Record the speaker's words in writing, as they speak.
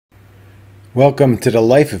Welcome to the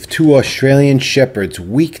life of two Australian Shepherds,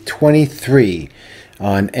 week 23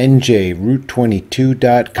 on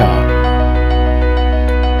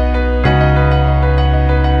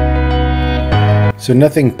NJRoute22.com. So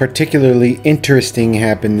nothing particularly interesting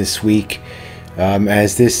happened this week,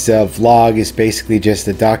 as this vlog is basically just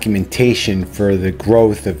a documentation for the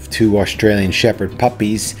growth of two Australian Shepherd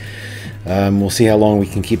puppies. We'll see how long we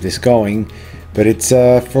can keep this going. But it's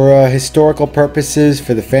for historical purposes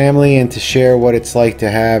for the family and to share what it's like to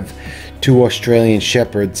have two Australian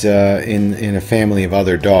Shepherds in a family of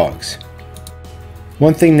other dogs.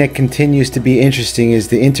 One thing that continues to be interesting is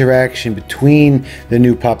the interaction between the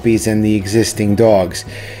new puppies and the existing dogs.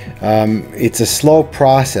 It's a slow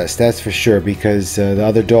process, that's for sure, because the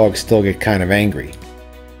other dogs still get kind of angry.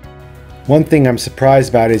 One thing I'm surprised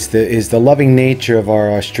about is the loving nature of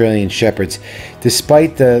our Australian Shepherds.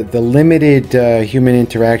 Despite the limited human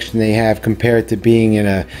interaction they have compared to being in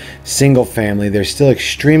a single family, they're still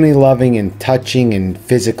extremely loving and touching and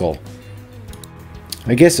physical.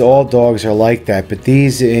 I guess all dogs are like that, but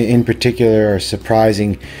these in particular are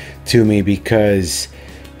surprising to me because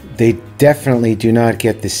they definitely do not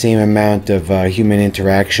get the same amount of human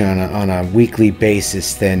interaction on a weekly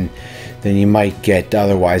basis than you might get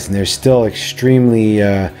otherwise, and they're still extremely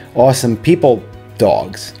awesome people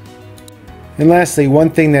dogs. And lastly,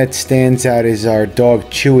 one thing that stands out is our dog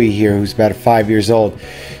Chewy here, who's about 5 years old.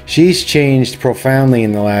 She's changed profoundly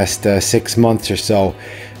in the last 6 months or so.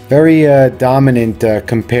 Very dominant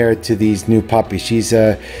compared to these new puppies. She's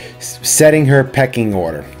setting her pecking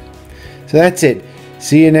order. So that's it.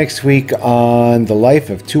 See you next week on the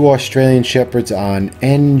life of two Australian Shepherds on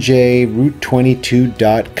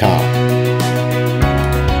NJRoute22.com.